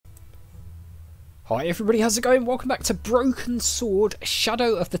Hi everybody, how's it going? Welcome back to Broken Sword,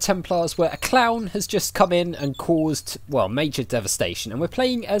 Shadow of the Templars, where a clown has just come in and caused, well, major devastation. And we're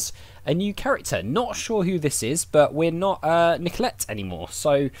playing as a new character. Not sure who this is, but we're not Nicolette anymore.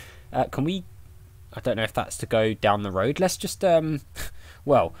 So, can we... I don't know if that's to go down the road. Let's just,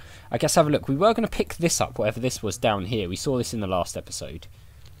 well, I guess have a look. We were going to pick this up, whatever this was down here. We saw this in the last episode.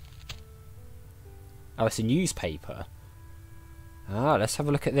 Oh, it's a newspaper. Ah, let's have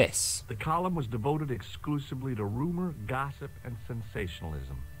a look at this. The column was devoted exclusively to rumor, gossip, and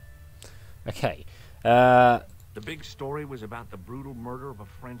sensationalism. Okay. The big story was about the brutal murder of a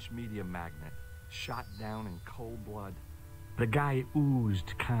French media magnate, shot down in cold blood. The guy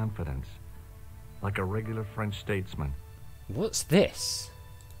oozed confidence, like a regular French statesman. What's this?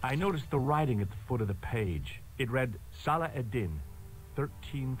 I noticed the writing at the foot of the page. It read, Salah Eddin,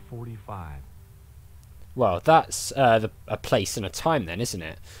 1345. Well, that's a place and a time then, isn't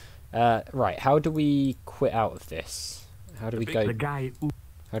it? Right, how do we quit out of this? How do we go?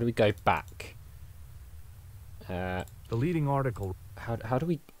 How do we go back? The leading article. How do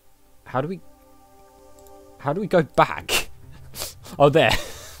we go back? Oh, there.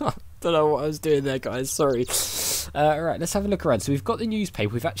 Don't know what I was doing there, guys. Sorry. Right, let's have a look around. So we've got the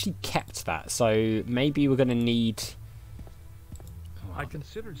newspaper. We've actually kept that. So maybe we're going to need. I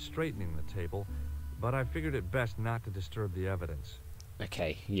considered straightening the table, but I figured it best not to disturb the evidence.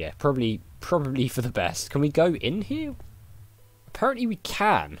 Okay, yeah, probably for the best. Can we go in here? Apparently we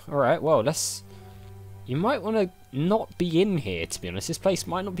can. Alright, well, let's... You might want to not be in here, to be honest. This place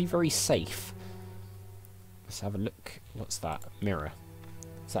might not be very safe. Let's have a look. What's that? Mirror.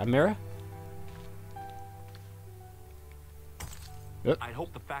 Is that a mirror? I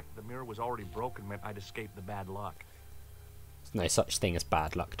hope the fact that the mirror was already broken meant I'd escaped the bad luck. There's no such thing as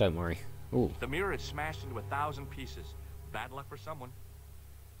bad luck, don't worry. Ooh. The mirror is smashed into 1,000 pieces. Bad luck for someone.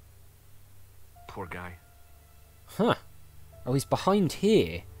 Poor guy. Huh. Oh, he's behind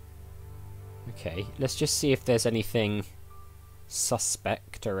here. Okay, let's just see if there's anything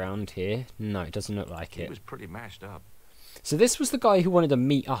suspect around here. No, it doesn't look like it. He was pretty mashed up. So this was the guy who wanted to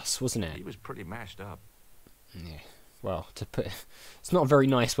meet us, wasn't it? He was pretty mashed up. Yeah. Well, to put... It's not a very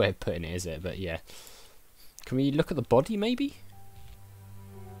nice way of putting it, is it? But yeah. Can we look at the body, maybe?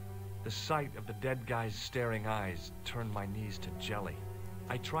 The sight of the dead guy's staring eyes turned my knees to jelly.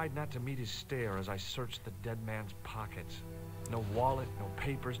 I tried not to meet his stare as I searched the dead man's pockets. No wallet, no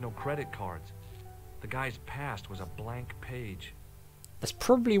papers, no credit cards. The guy's past was a blank page. That's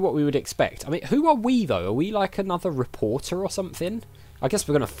probably what we would expect. I mean, who are we, though? Are we like another reporter or something? I guess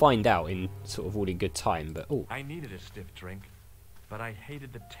we're going to find out in sort of all in good time, but... Ooh. I needed a stiff drink, but I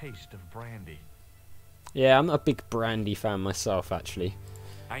hated the taste of brandy. Yeah, I'm not a big brandy fan myself, actually.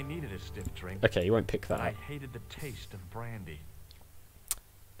 I needed a stiff drink. Okay, you won't pick that but up. I hated the taste of brandy.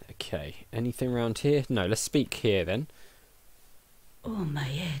 Okay, anything around here? No, let's speak here then. Oh, my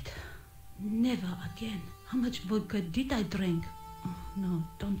head. Never again. How much vodka did I drink? Oh, no,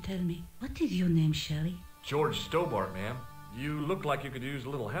 don't tell me. What is your name, Shelley? George STOBBART, ma'am. You look like you could use a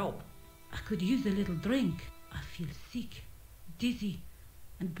little help. I could use a little drink. I feel sick, dizzy,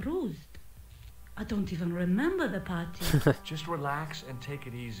 and bruised. I don't even remember the party. Just relax and take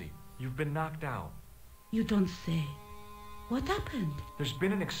it easy. You've been knocked out. You don't say. What happened? There's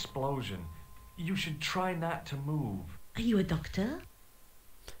been an explosion. You should try not to move. Are you a doctor?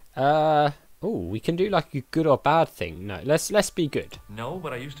 Oh, we can do like a good or bad thing. No, let's be good. No,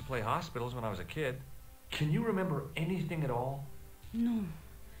 but I used to play hospitals when I was a kid. Can you remember anything at all? No.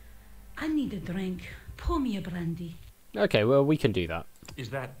 I need a drink. Pour me a brandy. Okay, well, we can do that. Is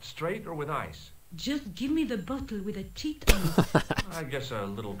that straight or with ice? Just give me the bottle with a cheat on it. I guess a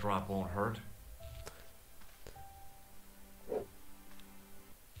little drop won't hurt.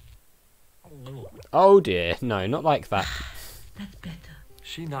 Oh dear, no, not like that. That's better.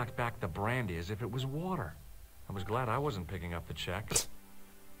 She knocked back the brandy as if it was water. I was glad I wasn't picking up the check.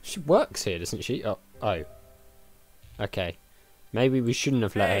 She works here, doesn't she? Oh. Okay. Maybe we shouldn't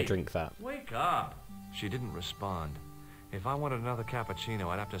have let her drink that. Wake up! She didn't respond. If I wanted another cappuccino,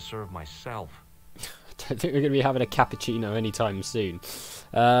 I'd have to serve myself. I don't think we're going to be having a cappuccino anytime soon.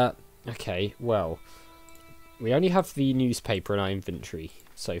 Okay, well. We only have the newspaper in our inventory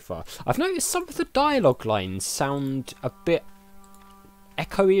so far. I've noticed some of the dialogue lines sound a bit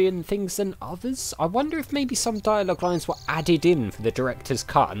echoey and things than others. I wonder if maybe some dialogue lines were added in for the director's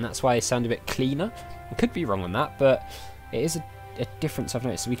cut and that's why they sound a bit cleaner. I could be wrong on that, but it is a difference I've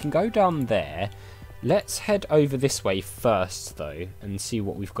noticed. So we can go down there. Let's head over this way first, though, and see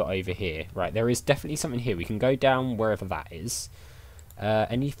what we've got over here. Right, there is definitely something here. We can go down wherever that is.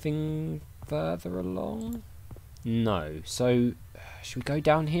 Anything further along? No. So, Should we go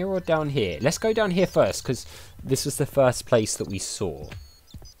down here or down here? Let's go down here first, because this was the first place that we saw.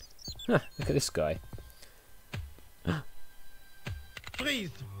 Huh, look at this guy.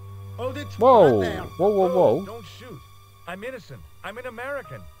 Freeze! Hold it. Whoa! Right there. Whoa, whoa, whoa. Don't shoot. I'm innocent. I'm an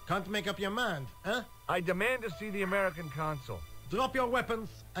American. Can't make up your mind, huh? I demand to see the American consul. Drop your weapons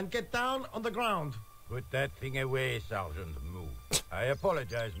and get down on the ground. Put that thing away, Sergeant Moo. I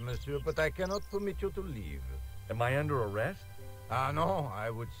apologize, monsieur, but I cannot permit you to leave. Am I under arrest? Ah, no, I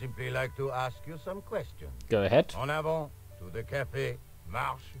would simply like to ask you some questions. Go ahead. En avant, to the café,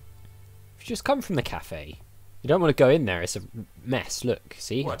 marche. We've just come from the cafe. You don't want to go in there. It's a mess. Look,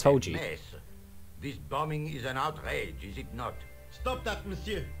 see? I told you. Mess. This bombing is an outrage, is it not? Stop that,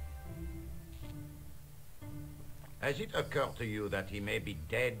 monsieur. Has it occurred to you that he may be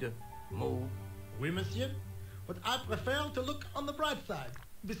dead, Moo? Oui, monsieur. But I prefer to look on the bright side.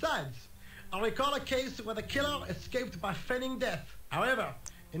 Besides, I recall a case where the killer escaped by feigning death. However,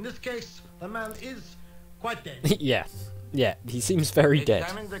 in this case, the man is quite dead. Yeah. Yeah, he seems very dead.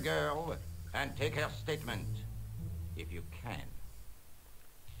 Examine the girl and take her statement, if you can.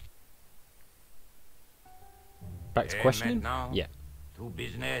 Back to questioning? Maintenant, Yeah. to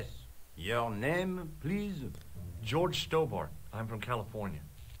business. Your name, please? George Stobbart. I'm from California.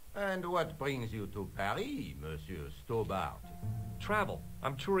 And what brings you to Paris, Monsieur Stobbart? Travel.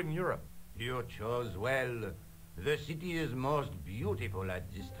 I'm touring Europe. You chose well. The city is most beautiful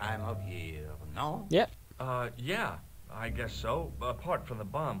at this time of year, no? Yep. Yeah, I guess so. Apart from the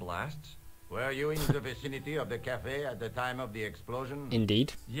bomb blasts. Were you in the vicinity of the cafe at the time of the explosion?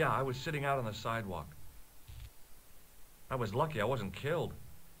 Indeed. Yeah, I was sitting out on the sidewalk. I was lucky I wasn't killed.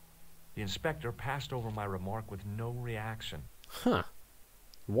 The inspector passed over my remark with no reaction. Huh.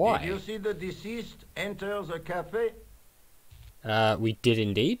 Why? Did you see the deceased enter the cafe? We did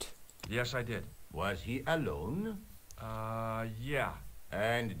indeed. Yes, I did. Was he alone? Yeah.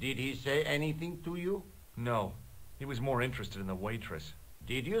 And did he say anything to you? No. He was more interested in the waitress.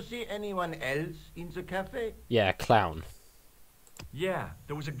 Did you see anyone else in the cafe? Yeah, clown. Yeah,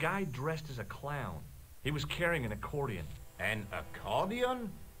 there was a guy dressed as a clown. He was carrying an accordion. An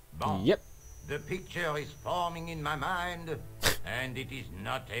accordion? Bon. Yep. The picture is forming in my mind, and it is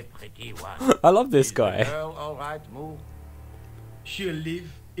not a pretty one. I love this Is guy. the girl all right, Moo? She'll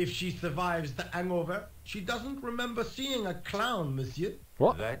live if she survives the hangover. She doesn't remember seeing a clown, monsieur.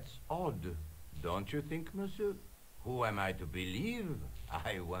 What? That's odd, don't you think, monsieur? Who am I to believe?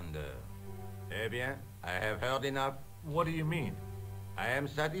 I wonder. Eh bien, I have heard enough. What do you mean? I am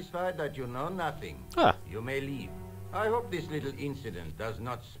satisfied that you know nothing. Ah. You may leave. I hope this little incident does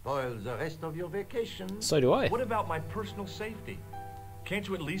not spoil the rest of your vacation. So do I. What about my personal safety? Can't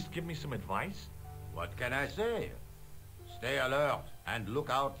you at least give me some advice? What can I say? Stay alert and look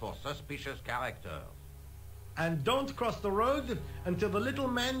out for suspicious characters. And don't cross the road until the little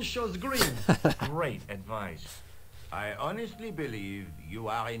man shows green. Great advice. I honestly believe you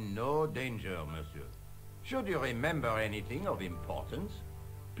are in no danger, monsieur. Should you remember anything of importance,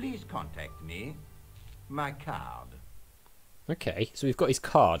 please contact me. My card. Okay, so we've got his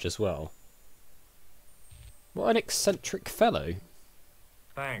card as well. What an eccentric fellow.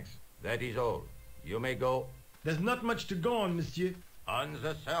 Thanks. That is all. You may go. There's not much to go on, monsieur. On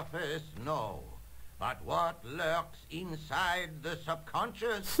the surface, no. But what lurks inside the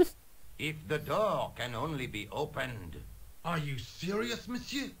subconscious? If the door can only be opened. Are you serious,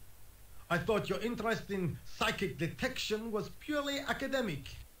 monsieur? I thought your interest in psychic detection was purely academic.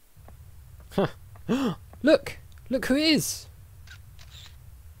 Look! Look who it is!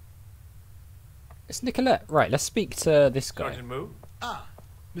 It's Nicolette. Right, let's speak to this guy. Sergeant Moo? Ah,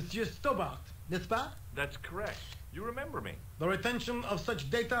 Monsieur Stobbart, n'est-ce pas? That's correct. You remember me. The retention of such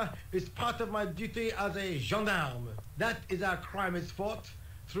data is part of my duty as a gendarme. That is how crime is fought,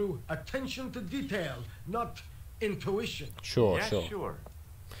 through attention to detail, not intuition. Sure, yeah, sure.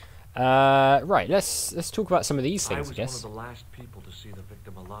 Right, let's talk about some of these I things, was I one guess. of the last people to see the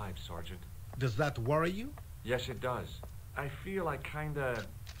victim alive, Sergeant. Does that worry you? Yes, it does. I feel I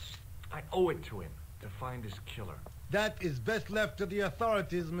owe it to him to find his killer. That is best left to the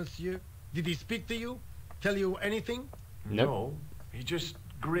authorities, monsieur. Did he speak to you? Tell you anything? Nope. No, he just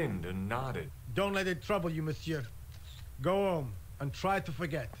grinned and nodded. Don't let it trouble you, monsieur. Go home and try to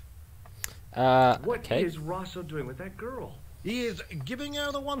forget. What okay. is Rosso doing with that girl? He is giving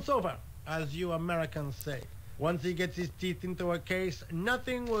her the once-over, as you Americans say. Once he gets his teeth into a case,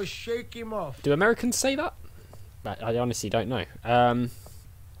 nothing will shake him off. Do Americans say that? I honestly don't know.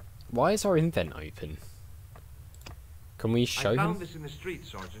 Why is our invent open? Can we show I found him? this in the street,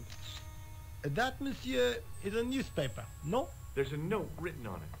 Sergeant. That, monsieur, is a newspaper, no? There's a note written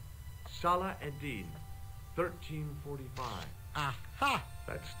on it. Salah Eddin, 1345. Ha!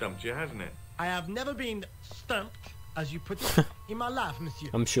 That stumped you, hasn't it? I have never been stumped, as you put it, in my life, monsieur.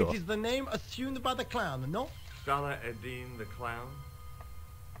 I'm sure. It is the name assumed by the clown, no? Salah Eddin the clown?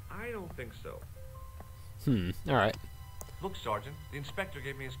 I don't think so. Alright. Look, Sergeant, the inspector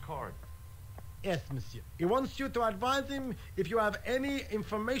gave me his card. Yes, monsieur. He wants you to advise him if you have any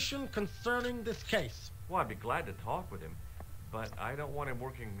information concerning this case. Well, I'd be glad to talk with him, but I don't want him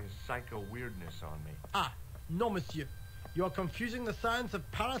working his psycho weirdness on me. Ah, no, monsieur. You are confusing the science of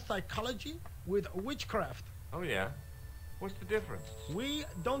parapsychology with witchcraft. Oh, yeah? What's the difference? We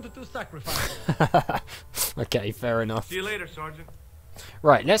don't do sacrifices. Okay, fair enough. See you later, Sergeant.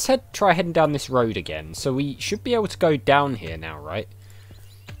 Right, let's try heading down this road again. So we should be able to go down here now, right?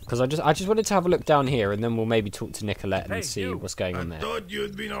 Because I just wanted to have a look down here, and then we'll maybe talk to Nicolette and see what's going on there. I thought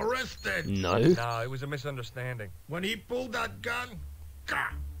you'd been arrested. No. No, it was a misunderstanding. When he pulled that gun,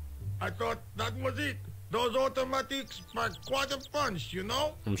 I thought that was it. Those automatics pack quite a punch, you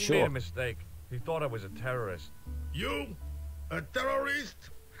know? I'm He sure. made a mistake. He thought I was a terrorist. You? A terrorist?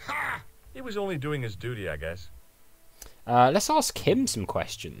 Ha! He was only doing his duty, I guess. Let's ask him some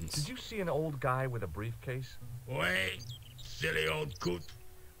questions. Did you see an old guy with a briefcase? Wait, silly old coot.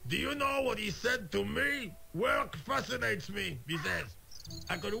 Do you know what he said to me? Work fascinates me, he says.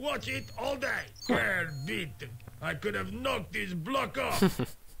 I could watch it all day. Well, beat. I could have knocked his block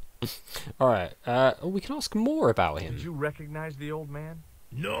off. Alright, we can ask more about him. Did you recognize the old man?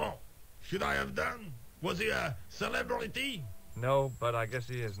 No. Should I have done? Was he a celebrity? No, but I guess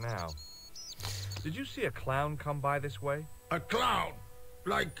he is now. Did you see a clown come by this way? A clown?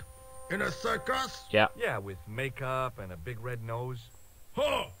 Like in a circus? Yeah. Yeah, with makeup and a big red nose.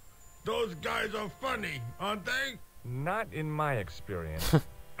 Oh, those guys are funny, aren't they? Not in my experience.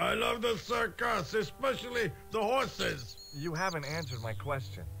 I love the circus, especially the horses. You haven't answered my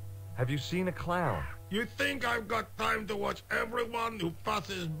question. Have you seen a clown? You think I've got time to watch everyone who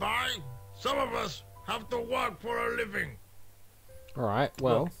passes by? Some of us have to work for a living. Alright,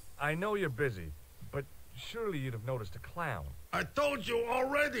 well. Look, I know you're busy, but surely you'd have noticed a clown. I told you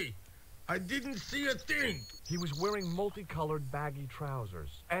already. I didn't see a thing. He was wearing multicolored baggy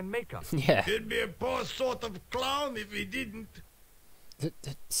trousers and makeup. Yeah. He'd be a poor sort of clown if he didn't.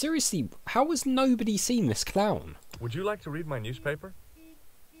 Seriously, how has nobody seen this clown? Would you like to read my newspaper?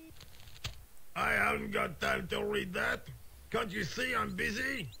 I haven't got time to read that. Can't you see I'm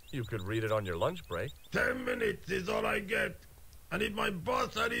busy? You could read it on your lunch break. 10 minutes is all I get. And if my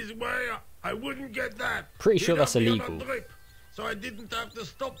boss had his way, I wouldn't get that. Pretty sure He'd that's have me on illegal. a drip, so I didn't have to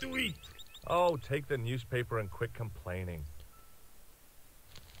stop to eat. Oh, take the newspaper and quit complaining.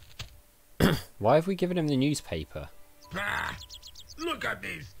 Why have we given him the newspaper? Bah! Look at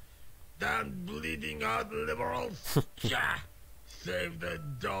this. Damn bleeding out liberals. Tja! Save the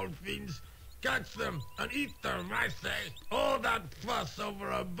dolphins. Catch them and eat them, I say. All that fuss over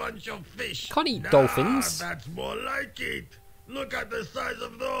a bunch of fish. Can't eat Nah, dolphins. That's more like it. Look at the size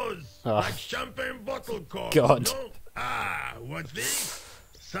of those. Oh. Like champagne bottle cork. God. No? Ah, what's this?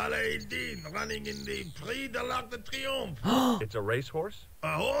 Saladin running in the Prix de l'Arc de Triomphe. It's a racehorse?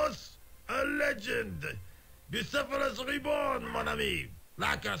 A horse? A legend. Bucephalus reborn, mon ami.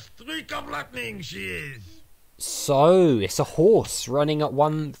 Like a streak of lightning she is. So, it's a horse running at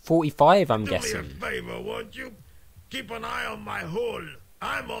 145, I'm Do me a guessing. favor, won't you? Keep an eye on my hole.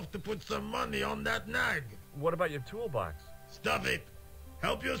 I'm off to put some money on that nag. What about your toolbox? Stuff it.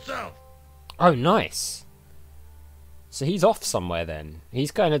 Help yourself. Oh, nice. So he's off somewhere then.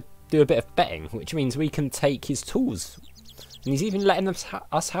 He's going to do a bit of betting, which means we can take his tools. And he's even letting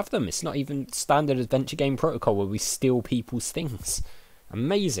us have them. It's not even standard adventure game protocol where we steal people's things.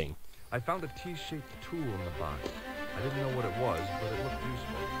 Amazing. I found a T-shaped tool in the box. I didn't know what it was, but it looked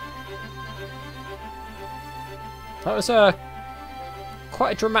useful. That was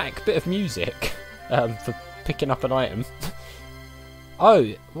quite a dramatic bit of music for picking up an item.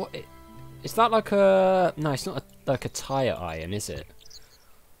 Oh, what? Is that like a... No, it's not like a tire iron, is it?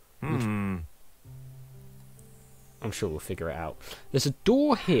 I'm sure we'll figure it out. There's a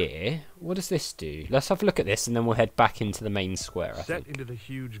door here. What does this do? Let's have a look at this and then we'll head back into the main square, I Set think. into the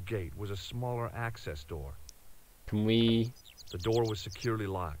huge gate was a smaller access door. Can we... The door was securely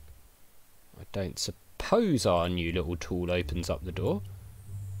locked. I don't suppose our new little tool opens up the door.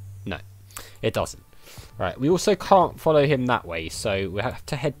 No, it doesn't. Right, we also can't follow him that way, so we have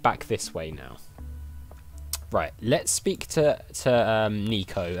to head back this way now. Right, let's speak to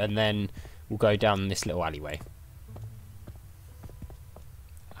Nico, and then we'll go down this little alleyway.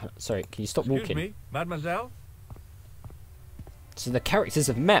 Sorry, can you stop Excuse walking? me, mademoiselle? So the characters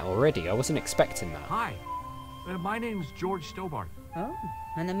have met already. I wasn't expecting that. Hi. My name's George Stobbart. Oh,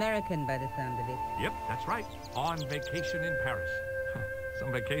 an American by the sound of it. Yep, that's right. On vacation in Paris.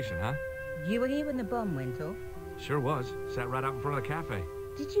 Some vacation, huh? You were here when the bomb went off? Sure was. Sat right out in front of the cafe.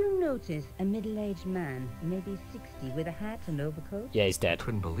 Did you notice a middle-aged man, maybe 60, with a hat and overcoat? Yeah, he's dead.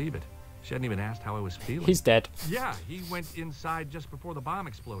 Couldn't believe it. She hadn't even asked how I was feeling. He's dead. Yeah, he went inside just before the bomb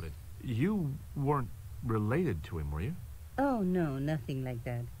exploded. You weren't related to him, were you? Oh, no, nothing like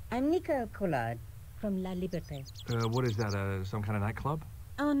that. I'm Nico Collard from La Liberté. What is that, some kind of nightclub?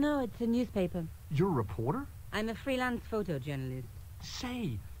 Oh, no, it's a newspaper. You're a reporter? I'm a freelance photojournalist.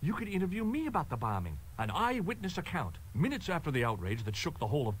 Say, you could interview me about the bombing. An eyewitness account, minutes after the outrage that shook the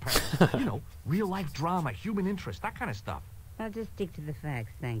whole of Paris. You know, real-life drama, human interest, that kind of stuff. I'll just stick to the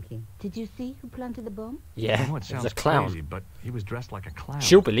facts, thank you. Did you see who planted the bomb? Yeah, I know it it's sounds a clown. crazy, but he was dressed like a clown.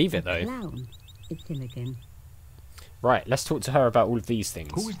 She'll believe it, though. Clown. It's him again. Right, let's talk to her about all of these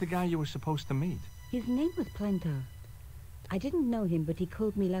things. Who was the guy you were supposed to meet? His name was Plantard. I didn't know him, but he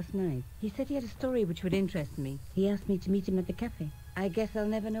called me last night. He said he had a story which would interest me. He asked me to meet him at the cafe. I guess I'll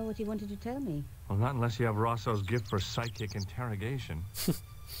never know what he wanted to tell me. Well, not unless you have Rosso's gift for psychic interrogation.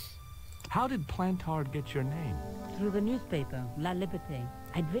 How did Plantard get your name? Through the newspaper, La Liberté.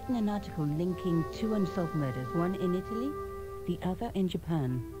 I'd written an article linking two unsolved murders, one in Italy, the other in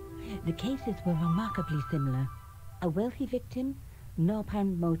Japan. The cases were remarkably similar. A wealthy victim, no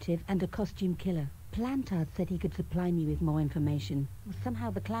apparent motive, and a costume killer. Plantard said he could supply me with more information.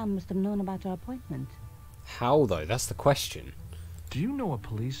 Somehow the clown must have known about our appointment. How, though? That's the question. Do you know a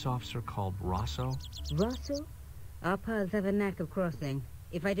police officer called Rosso? Rosso? Our paths have a knack of crossing.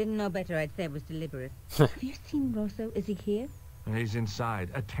 If I didn't know better, I'd say it was deliberate. Have you seen Rosso? Is he here? He's inside,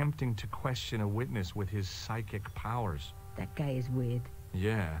 attempting to question a witness with his psychic powers. That guy is weird.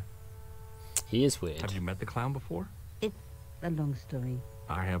 Yeah. He is weird. Have you met the clown before? It's a long story.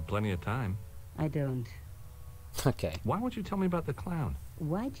 I have plenty of time. I don't. Okay. Why won't you tell me about the clown?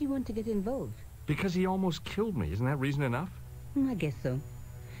 Why do you want to get involved? Because he almost killed me. Isn't that reason enough? I guess so.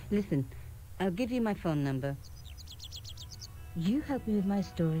 Listen, I'll give you my phone number. You help me with my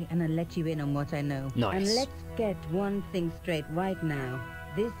story and I'll let you in on what I know. Nice. And let's get one thing straight right now.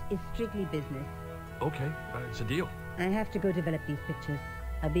 This is strictly business. Okay, it's a deal. I have to go develop these pictures.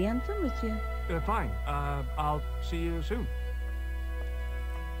 I'll be on phone with you. Fine. I'll see you soon.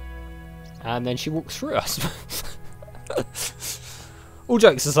 And then she walks through us. All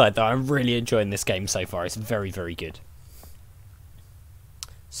jokes aside, though, I'm really enjoying this game so far. It's very, very good.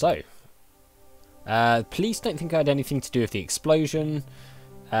 So, police don't think I had anything to do with the explosion.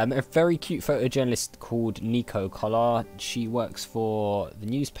 A very cute photojournalist called Nico Collard. She works for the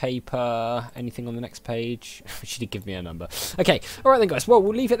newspaper. Anything on the next page? She did give me a number. Okay, alright then guys. Well,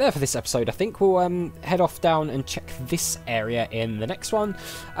 we'll leave it there for this episode. I think we'll head off down and check this area in the next one.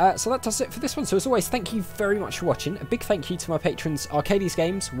 So that does it for this one. So as always, thank you very much for watching. A big thank you to my patrons Arcades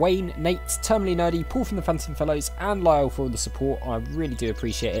Games, Wayne, Nate, Terminally Nerdy, Paul from the Phantom Fellows, and Lyle for all the support. I really do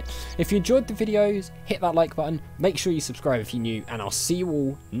appreciate it. If you enjoyed the videos, hit that like button. Make sure you subscribe if you're new, and I'll see you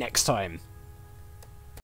all next time.